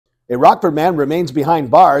A Rockford man remains behind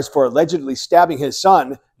bars for allegedly stabbing his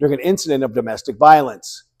son during an incident of domestic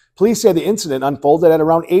violence. Police say the incident unfolded at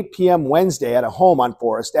around 8 p.m. Wednesday at a home on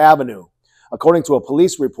Forest Avenue. According to a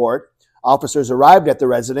police report, officers arrived at the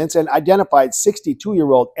residence and identified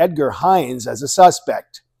 62-year-old Edgar Hines as a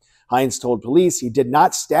suspect. Hines told police he did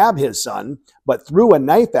not stab his son, but threw a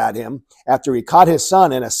knife at him after he caught his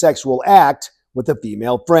son in a sexual act with a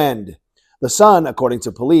female friend. The son, according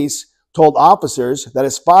to police, told officers that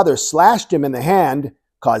his father slashed him in the hand,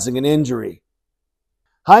 causing an injury.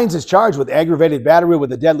 Hines is charged with aggravated battery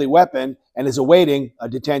with a deadly weapon and is awaiting a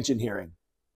detention hearing.